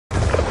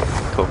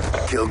Cool.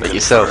 But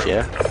yourself,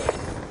 yeah?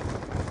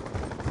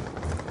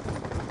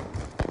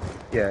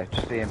 Yeah,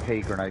 just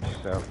EMP grenade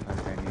yourself, and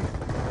then you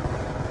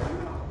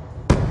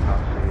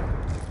can't see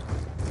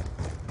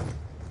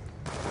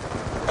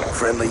it.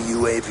 Friendly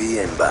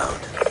UAV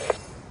inbound.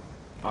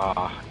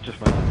 Ah, just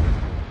my...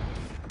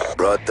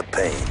 Brought the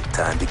pain.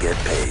 Time to get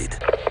paid.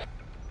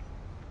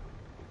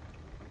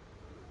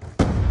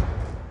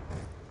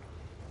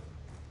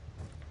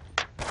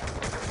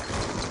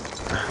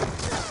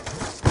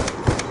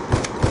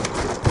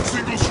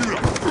 Single shooter.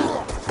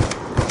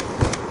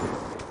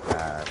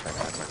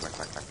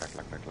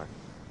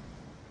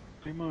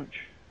 Pretty much.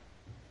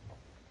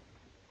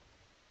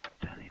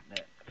 Damn it,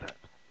 that...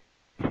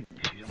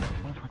 She's on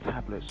one of my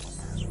tablets on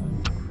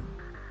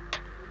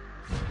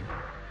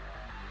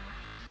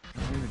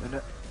there as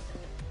well.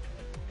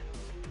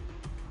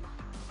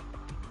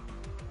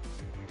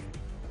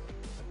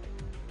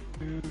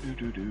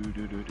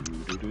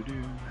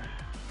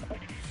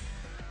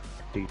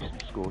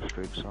 Decent score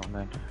streaks on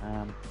then.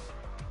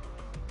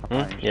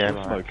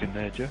 Yeah. Smoking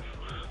there, Jeff.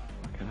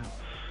 Fucking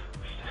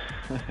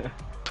hell.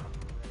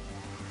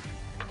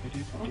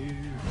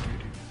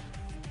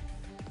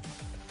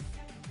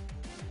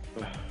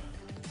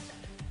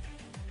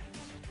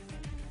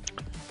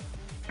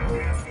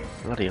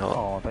 Bloody hot.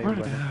 Oh, they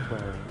went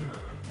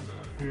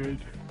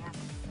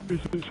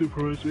Isn't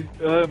surprising.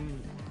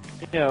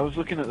 Yeah, I was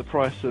looking at the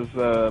price of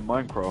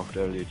Minecraft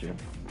earlier, Jim,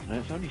 and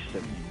it's only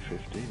 £17.50 or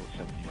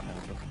 £17.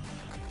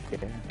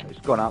 Yeah, it's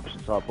gone up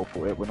since I bought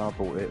it. When I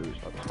bought it, it was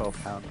like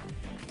 £12.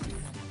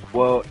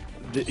 Well,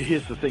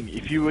 here's the thing: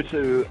 if you were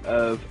to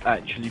have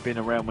actually been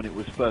around when it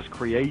was first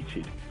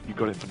created, you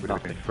got it for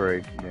nothing.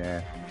 Free,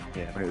 yeah.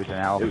 Yeah, When it was an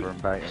alpha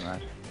and beta,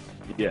 man.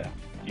 Yeah.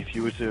 If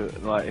you were to,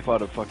 like, if I'd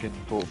have fucking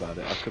thought about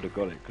it, I could have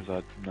got it because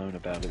I'd known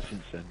about it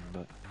since then.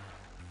 But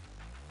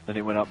then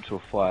it went up to a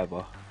 $5,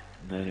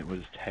 and then it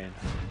was 10,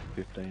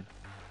 15,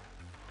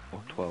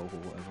 or 12 or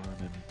whatever, and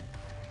then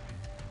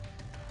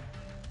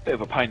bit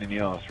of a pain in the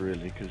arse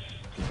really, because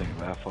to think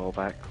about how far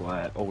back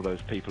like all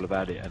those people have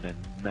had it, and then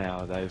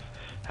now they've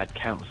had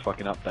countless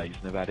fucking updates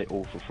and they've had it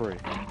all for free.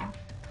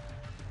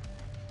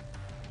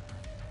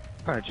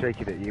 Kind of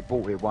cheeky that you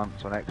bought it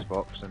once on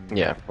Xbox and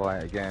Yeah. you could buy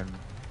it again.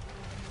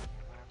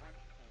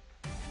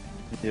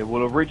 Yeah,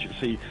 well,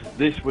 originally,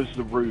 this was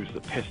the ruse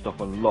that pissed off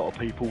a lot of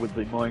people with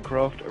the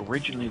Minecraft.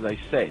 Originally, they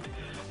said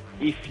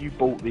if you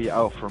bought the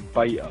alpha and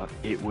beta,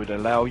 it would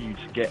allow you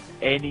to get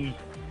any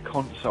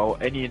console,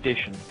 any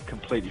edition,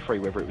 completely free,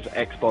 whether it was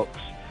Xbox,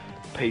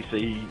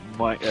 PC,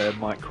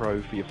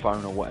 micro for your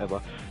phone or whatever.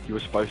 You were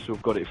supposed to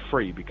have got it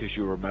free because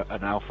you were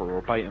an alpha or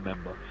a beta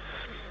member.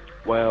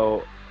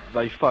 Well,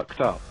 they fucked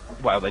up.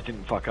 Well, they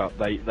didn't fuck up.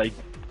 They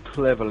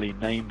cleverly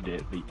named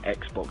it the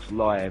Xbox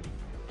Live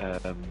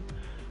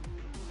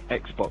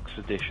Xbox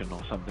edition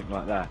or something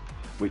like that,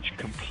 which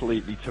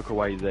completely took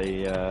away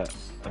the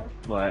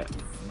like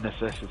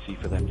necessity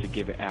for them to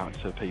give it out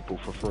to people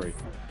for free.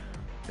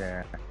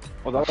 Yeah.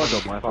 Although I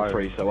got mine for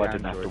free, so I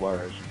didn't have to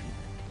worry.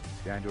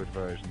 The Android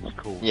version is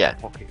called Yeah.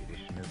 Pocket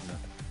Edition, isn't it?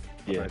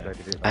 Yeah. They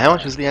did it like How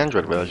much that. is the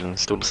Android version?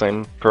 Still the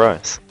same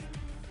price?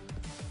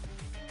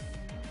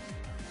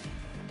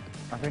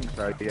 I think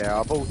so, yeah,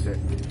 I bought it.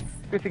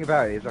 Good thing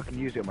about it is I can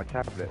use it on my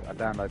tablet. I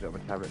download it on my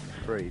tablet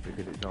for free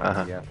because it's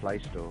on the Play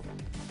Store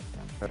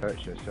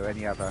purchase. So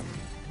any other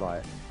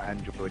like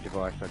Android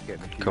device I get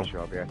in the future,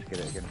 I'll be able to get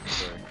it again for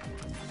free.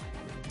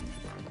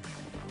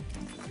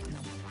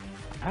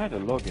 I had a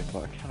login,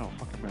 but I cannot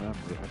fucking remember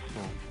it.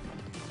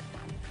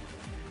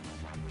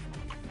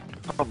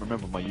 I can't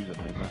remember my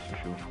username, that's for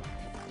sure.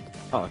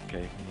 Oh,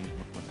 okay.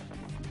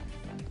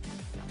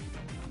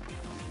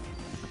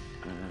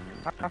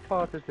 How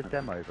far does the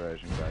demo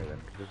version go then?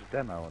 Because there's a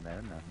demo on there,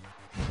 isn't there?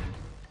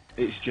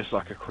 It's just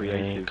like a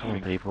creative Come on,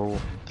 thing. people.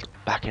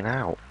 Backing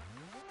out.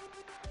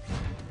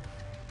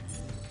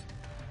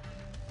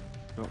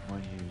 Forgot my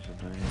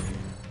username.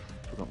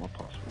 Forgot my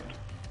password.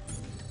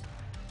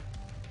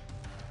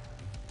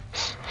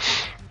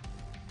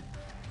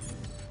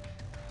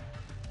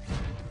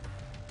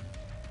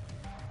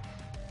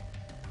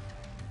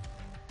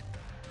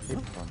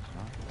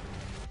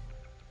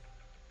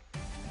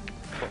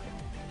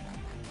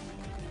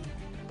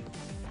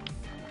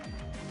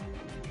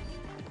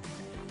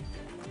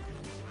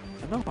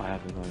 I know I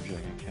have an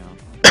Ojang account.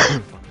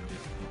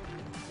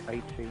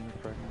 18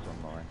 friends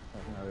online. I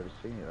don't think I've ever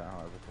seen it that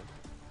high before.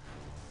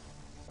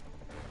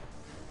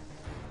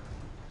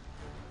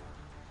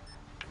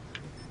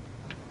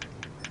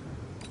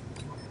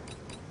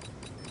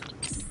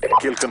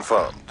 Kill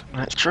confirmed.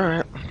 Let's try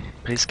it.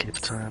 Please skip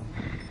time.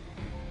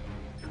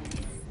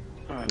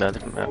 Right. No,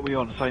 different What map. are we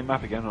on? The same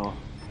map again, or?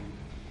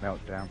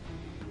 Meltdown.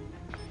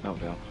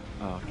 Meltdown.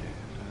 Oh,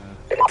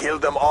 okay. Kill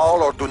them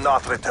all or do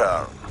not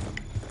return.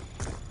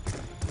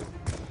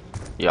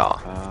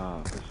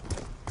 Yeah. This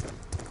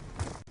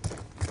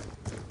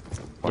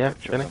one. Yeah,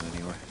 Fuck it, really? shotgun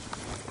anyway.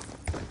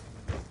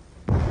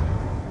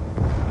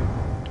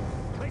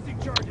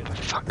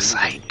 For fuck's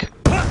sake.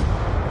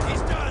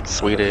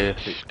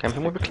 Swedish.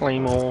 Camping with a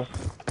claymore.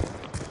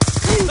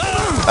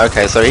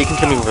 Okay, so he can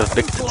kill me with a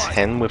Victor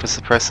 10 with a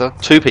suppressor.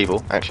 2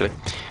 people, actually.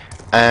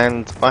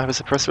 And I have a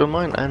suppressor on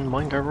mine, and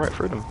mine go right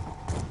through them.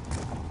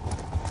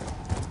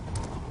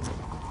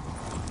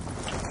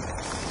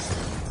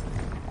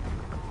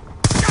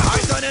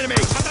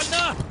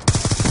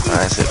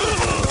 That's it.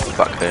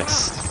 Fuck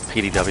this.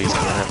 PDW's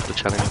coming out for the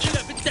challenge.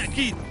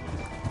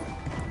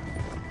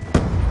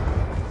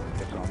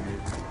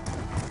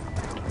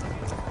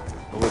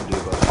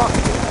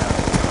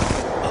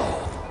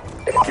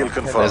 Kill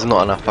confirmed. There's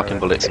not enough fucking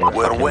bullets in the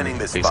We're fucking winning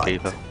this fight.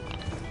 Peacekeeper.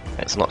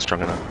 It's not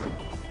strong enough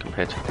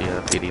compared to the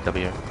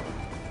PDW.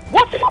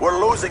 What? We're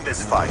losing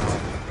this fight.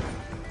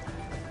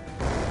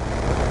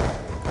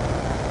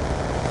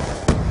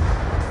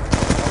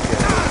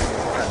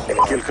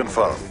 Kill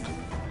confirmed.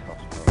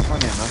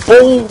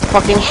 Bull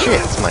fucking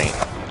shit, mate.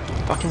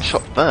 Fucking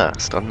shot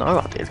first. I know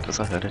I did because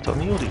I heard it on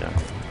the audio.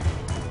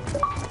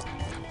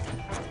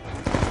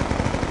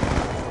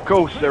 Of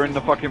course, they're in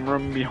the fucking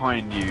room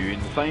behind you, in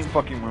the same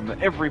fucking room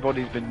that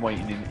everybody's been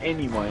waiting in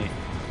anyway,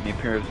 and he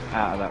appears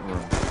out of that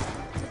room.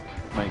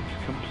 Makes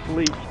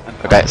complete and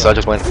Okay, so I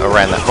just went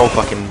around that whole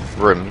fucking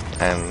room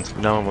and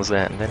no one was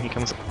there, and then he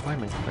comes up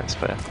behind me. That's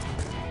fair.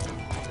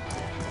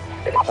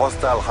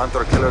 Hostile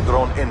hunter-killer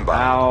drone inbound.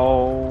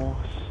 Ow,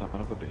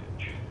 son of a bitch.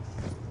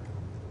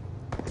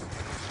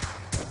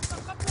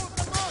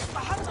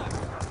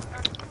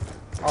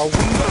 Oh,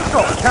 will you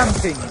stop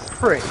camping,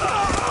 prick?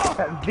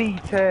 That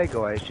V-tear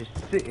guy is just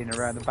sitting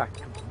around the back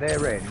of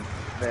their end,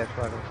 their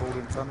side of the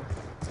falling tunnel.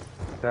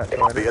 That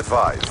side. Be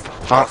advised.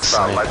 Fuck's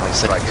Hostile sake, lightning I'm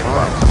strike sick of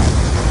inbound.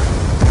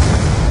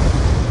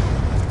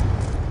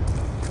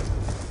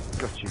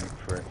 Got you,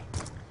 prick.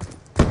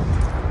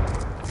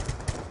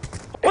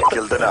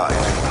 Kill denied.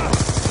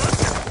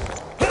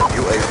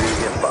 UAV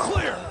inbound.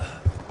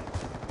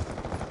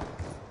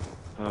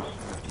 Oh, I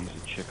have to use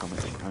a check on it.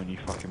 It's the only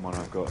fucking one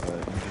I've got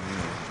engineering.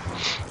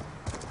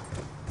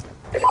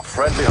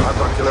 Friendly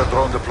hunter-killer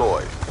drone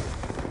deployed.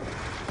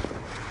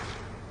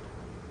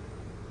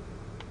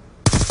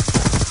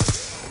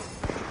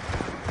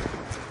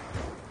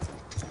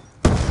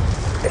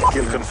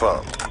 Kill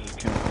confirmed.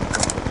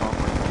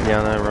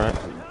 Yeah, I know, right?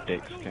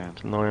 Dick scan.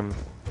 Annoy him.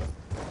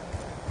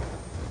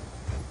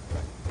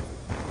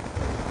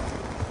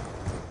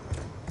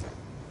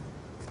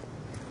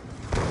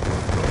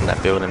 In that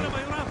building.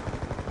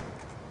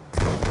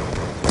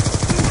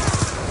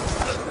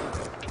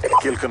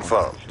 Kill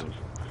confirmed.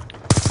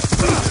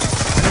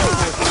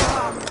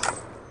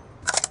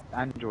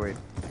 Android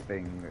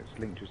thing that's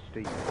linked to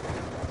Steam.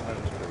 That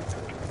was pretty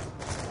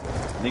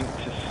cool. Link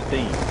to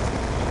Steam.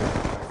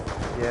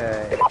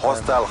 Yeah.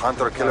 Hostile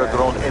hunter-killer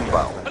drone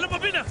inbound.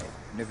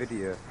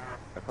 NVIDIA.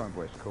 I can't remember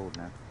what it's called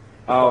now.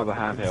 Oh, the It's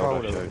handheld I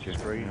controller showed with you. the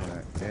screen on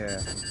it.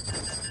 Yeah.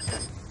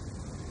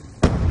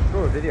 I saw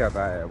a video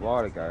about it a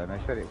while ago, and they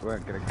said it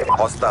weren't going to come out.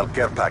 Hostile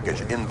care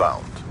package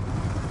inbound.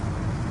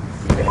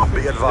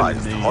 Be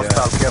advised.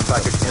 Hostile care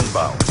package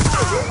inbound.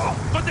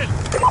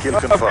 Kill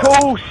Of confirmed.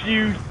 course,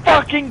 you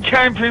fucking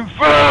camping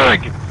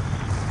fag!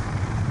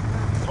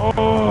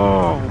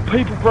 Oh,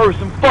 people grow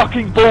some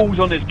fucking balls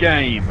on this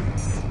game.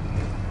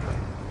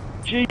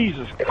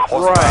 Jesus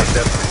Hostile Christ.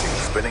 death machine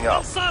spinning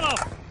up.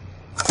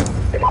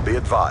 Be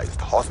advised.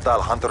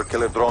 Hostile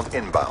hunter-killer drone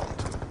inbound.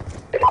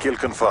 Kill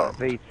confirmed.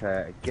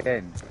 Vita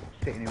again,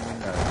 sitting in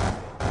window.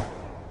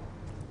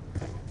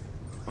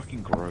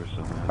 Fucking gross,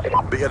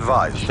 man. Be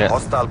advised. Shit.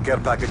 Hostile care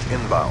package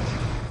inbound.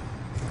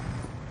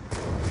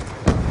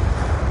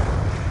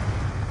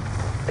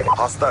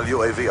 Hostile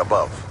UAV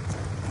above.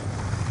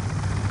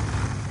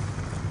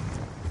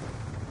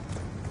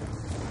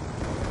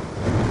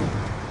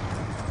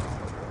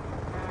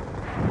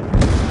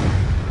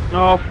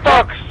 Oh,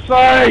 fuck's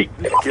sake!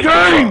 This Kill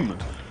game! confirmed.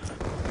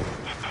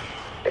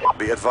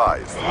 Be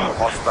advised.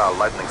 Hostile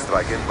lightning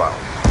strike inbound.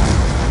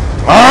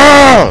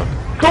 Oh!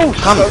 Cool,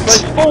 Cunt. so they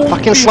spawned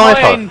Fucking sniper.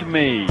 behind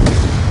me!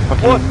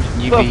 Fucking What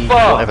UV, the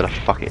fuck? whatever the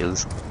fuck it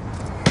is.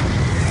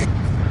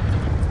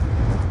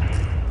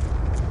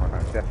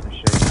 Alright, death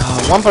machine.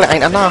 Oh, one bullet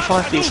ain't enough.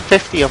 I have to use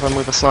 50 of them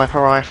with a sniper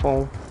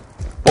rifle.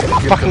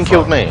 What fucking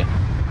killed me?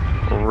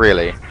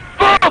 Really?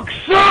 Fuck's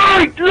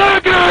sake!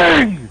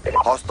 Lagging!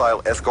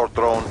 Hostile escort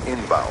drone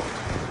inbound.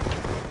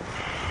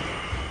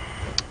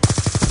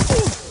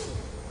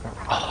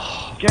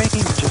 Game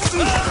just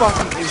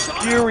fucking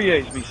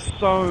infuriates me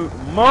so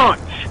much!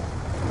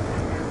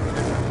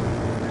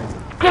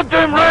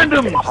 Goddamn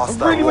random! I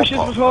Hostile really wish this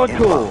was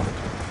hardcore!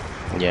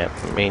 Yeah,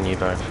 me and you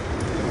both.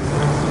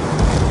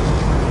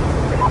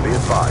 Be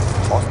advised.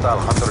 Hostile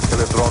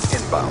hunter-killer drone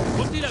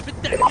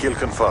inbound. Kill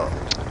confirmed.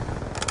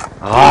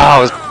 Ah, I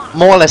was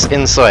more or less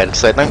inside,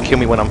 so don't kill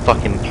me when I'm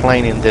fucking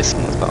playing in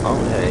distance. But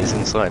oh yeah, he's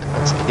inside.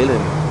 Let's kill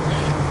him.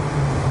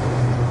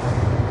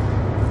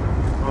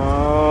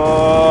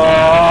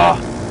 I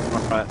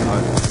Right,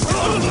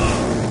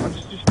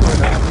 just destroyed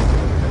that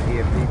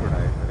EMP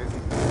grenade. I don't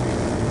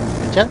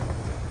think Did ya?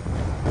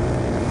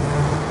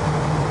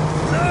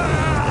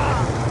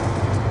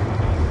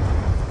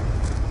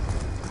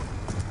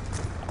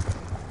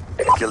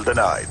 Kill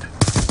denied.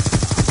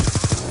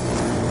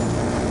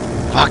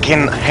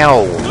 Fucking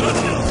hell!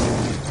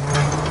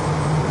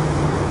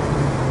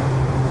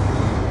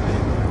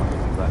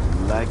 That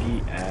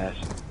laggy ass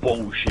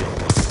bullshit.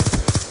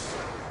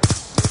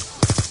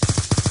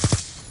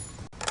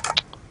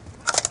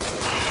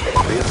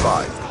 Be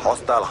advised,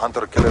 hostile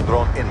hunter-killer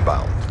drone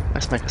inbound.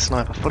 Let's make a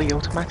sniper fully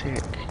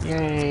automatic.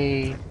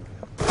 Yay!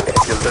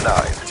 Kill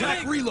denied.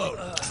 Attack reload.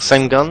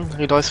 Same gun.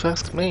 Who dies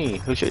first? Me.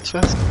 Who shoots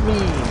first? Me.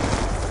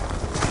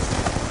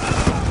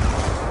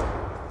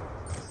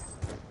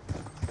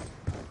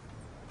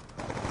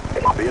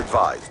 Be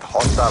advised,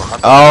 hostile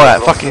hunter. Oh,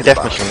 that fucking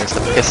death machine is the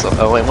piss off.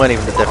 Oh, it weren't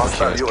even the death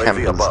machine. Hostile It's UAV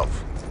campers.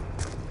 above.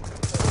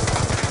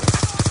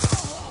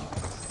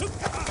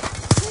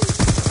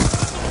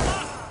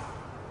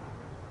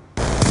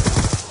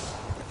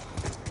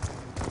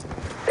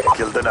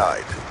 Kill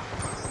denied.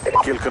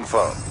 Kill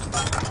confirmed.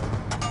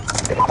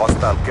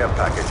 Hostile care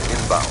package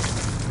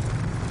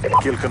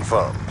inbound. Kill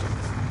confirmed.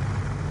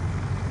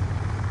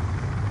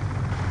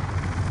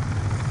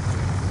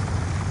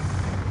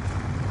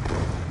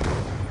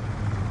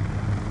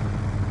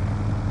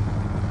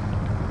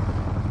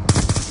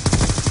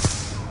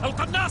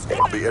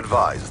 Be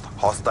advised,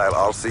 hostile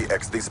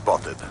RCXD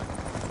spotted.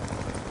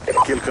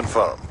 Kill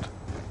confirmed.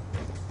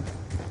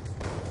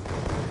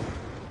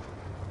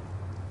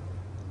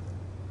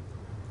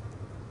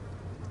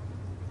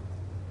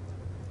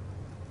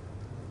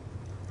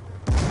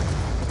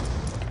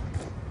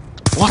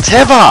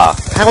 Whatever!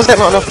 How is that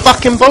not enough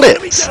fucking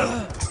bullets? Hey,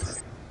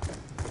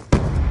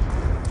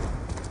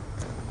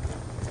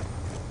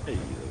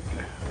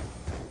 okay.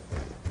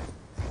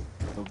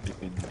 Logged it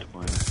into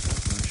my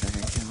Mojang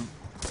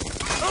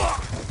account.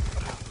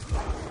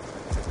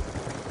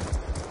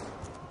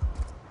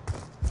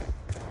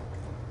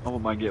 I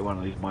wouldn't mind getting one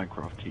of these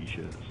Minecraft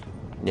t-shirts.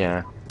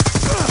 Yeah.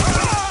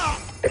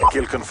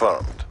 Kill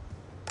confirmed.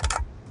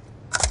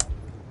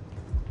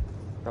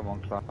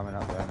 Someone climbing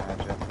up there now,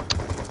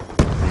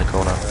 Jeff. In the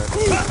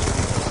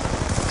corner.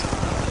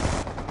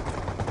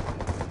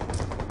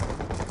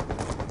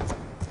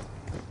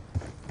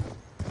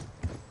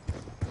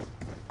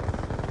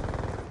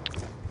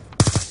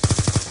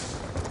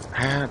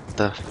 How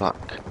the fuck?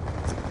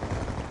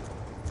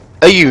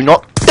 Are you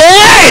not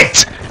dead?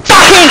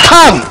 Fucking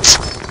cunt!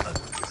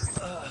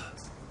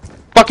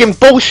 Fucking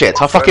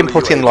bullshit! I fucking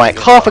put in like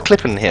half a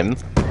clip in him.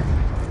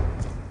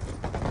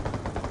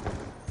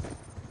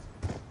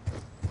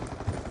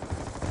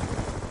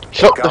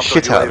 Shot the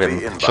shit out of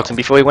him. Shot him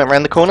before he went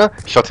around the corner.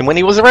 Shot him when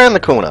he was around the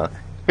corner.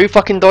 Who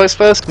fucking dies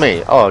first?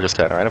 Me. Oh, I'll just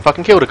turn around and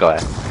fucking kill the guy.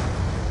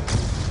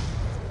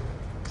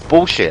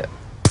 Bullshit.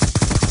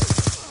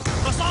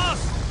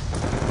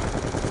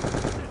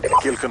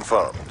 Kill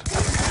confirmed.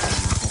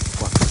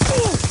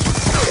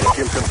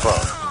 Kill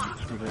confirmed.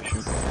 Screw that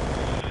shit.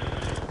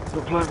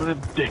 Not playing with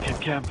them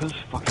dickhead campers.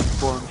 Fucking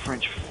boring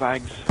French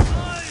fags.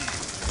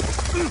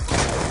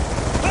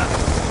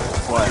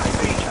 Why they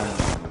do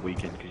challenges on the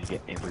weekend because you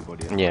get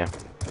everybody. Yeah.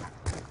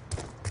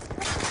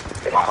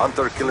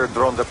 Hunter-killer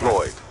drone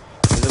deployed.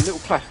 There's a little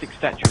plastic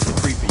statue of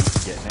the creepy you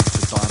can get next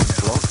to Diamond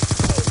Block.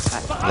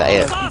 That's That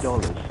it?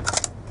 $50.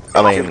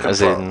 I mean,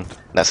 as in,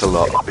 that's a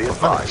lot. Be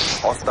advised,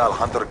 hostile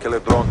hunter-killer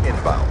drone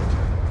inbound.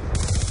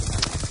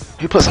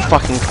 Who puts a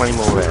fucking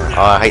claymore there?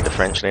 Oh, I hate the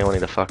French. They all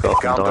need to fuck off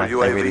and Counter die. They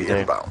UAV really do.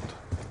 inbound.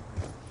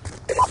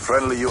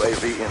 Friendly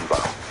UAV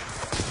inbound.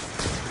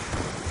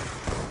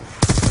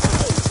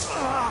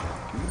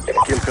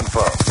 Kill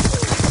confirmed.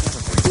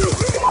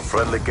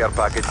 Friendly care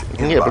package You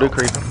can get a blue inbound.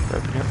 creeper.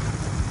 Don't forget.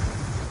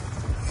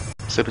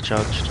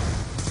 Supercharged.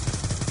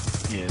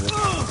 Yeah,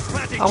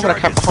 I'm gonna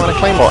camp behind a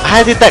claymore.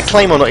 How did that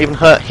claymore not even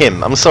hurt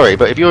him? I'm sorry,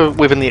 but if you're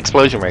within the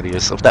explosion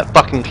radius of that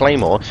fucking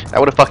claymore, that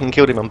would have fucking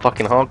killed him on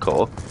fucking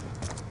hardcore.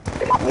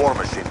 War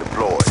machine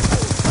deployed.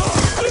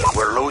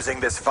 We're losing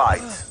this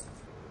fight.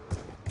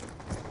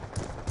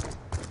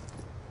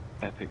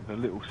 epic. The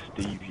little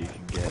Steve you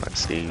can get. Like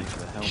Steve. For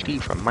the helmet.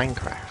 Steve from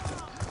Minecraft.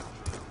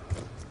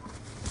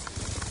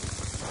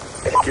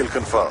 Kill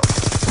confirmed.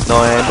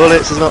 9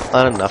 bullets is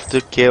not enough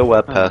to kill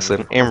a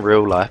person in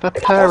real life.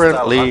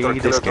 Apparently, Hostile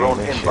this hunter-killer game drone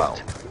is inbound.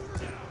 shit.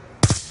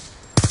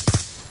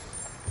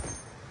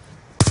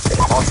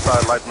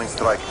 Hostile lightning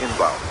strike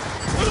inbound.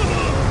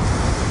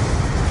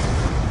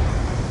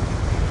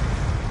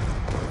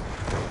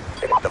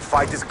 The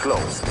fight is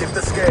close. Tip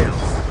the scales.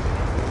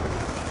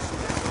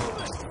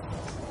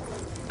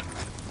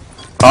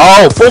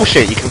 Oh,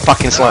 bullshit, you can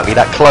fucking snipe me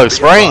that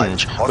close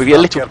range with your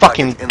little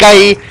fucking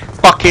gay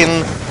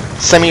fucking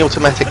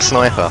semi-automatic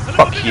sniper.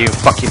 Fuck you,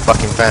 fuck your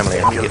fucking family,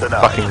 and you get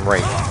fucking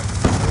raped.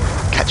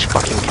 Catch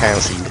fucking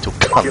cows, you little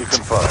Kill cunt.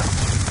 confirmed.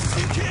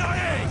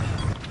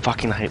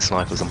 Fucking hate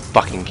snipers and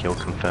fucking kill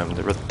confirmed.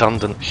 They're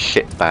redundant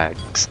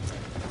shitbags.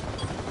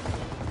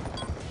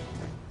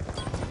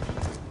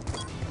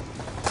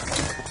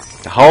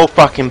 The whole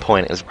fucking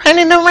point is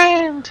running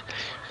around,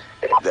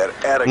 Their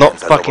arrogance not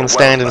has fucking overwhelmed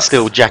standing us.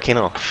 still, jacking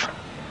off.